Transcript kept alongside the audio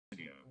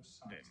those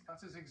sites.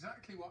 That is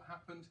exactly what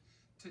happened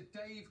to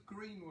Dave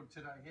Greenwood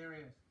today. Here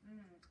he is.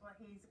 Well,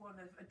 he's one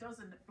of a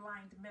dozen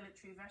blind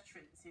military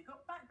veterans who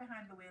got back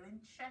behind the wheel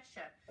in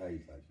Cheshire.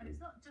 And it's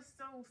not just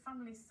old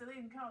family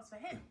saloon cars for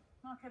him.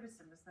 Mark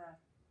Emerson was there.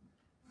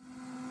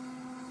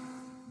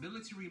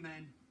 Military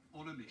men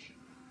on a mission.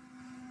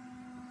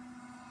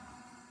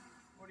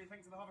 What do you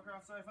think of the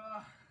hovercraft so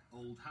far?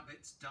 Old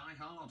habits die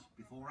hard.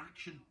 Before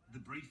action, the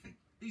briefing.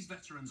 These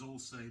veterans all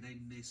say they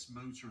miss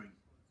motoring.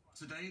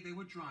 Today they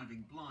were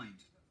driving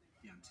blind.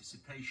 The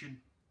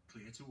anticipation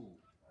clear to all.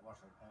 I was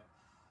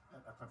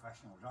a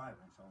professional driver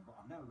and so on, but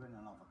I've never been in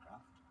an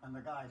hovercraft. And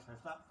the guy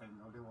says that thing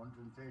will do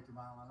 130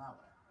 miles an hour.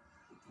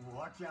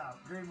 Watch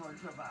out,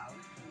 Greenwood's about.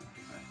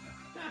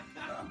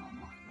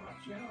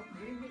 Watch out,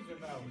 Greenwood's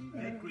about.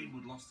 Nick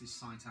Greenwood lost his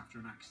sight after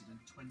an accident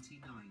 29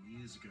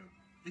 years ago.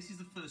 This is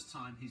the first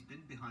time he's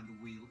been behind the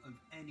wheel of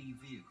any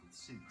vehicle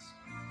since.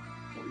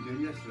 What were you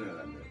doing yesterday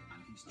then, Dave?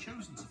 And he's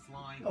chosen to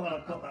fly Oh,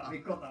 well, we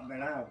got that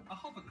bit out. a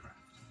hovercraft.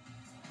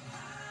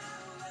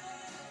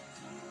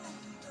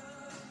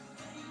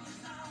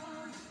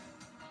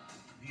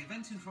 The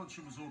event in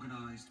Frodsham was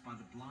organised by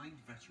the Blind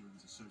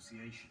Veterans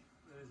Association.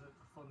 There's a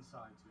fun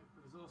side to it,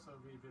 but there's also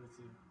a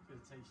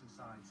rehabilitation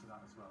side to that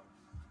as well.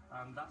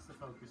 And that's the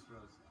focus for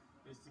us,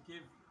 is to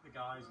give the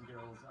guys and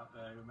girls out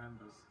there who are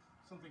members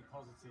something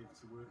positive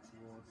to work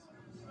towards.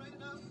 Right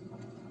now.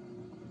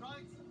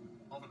 Right.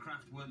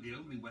 Hovercraft weren't the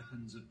only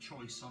weapons of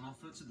choice on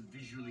offer to the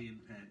visually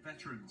impaired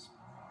veterans.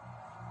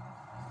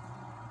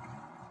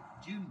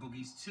 Dune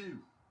buggies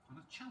too,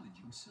 on a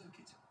challenging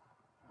circuit.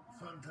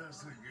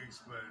 Fantastic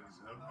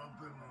experience. I've not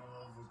been on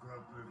a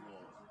hovercraft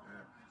before.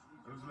 Yeah.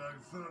 It was like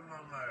fun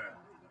on there.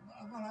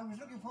 Well, I was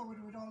looking forward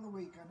to it all the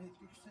week and it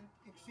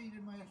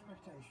exceeded my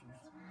expectations.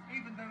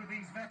 Even though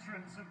these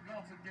veterans have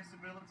got a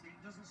disability,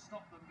 it doesn't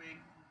stop them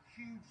being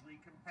hugely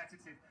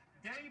competitive.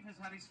 Dave has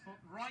had his foot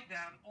right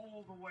down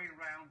all the way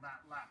round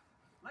that lap.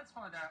 Let's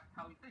find out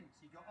how he thinks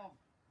he got on.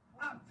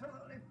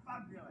 Absolutely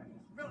fabulous.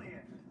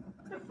 Brilliant.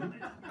 At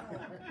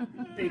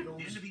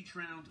the end of each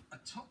round, a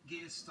Top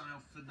Gear style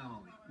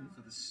finale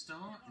for the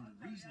star in the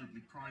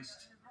reasonably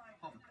priced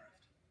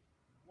hovercraft.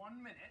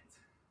 1 minute,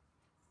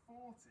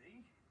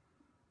 43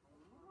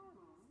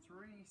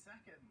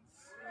 seconds.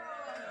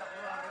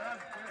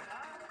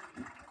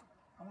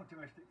 I'm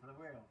optimistic for the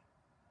wheel.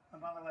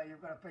 And by the way,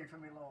 you've got to pay for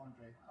my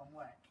laundry. I'm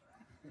wet.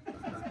 For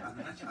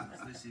the veterans,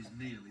 this is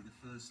merely the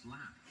first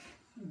lap.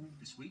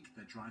 This week,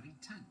 they're driving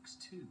tanks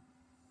too.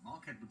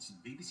 Mark Edwardson,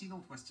 BBC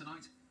North West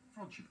Tonight,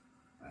 Frodsham.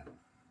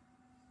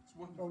 It's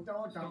wonderful.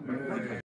 Oh, don't.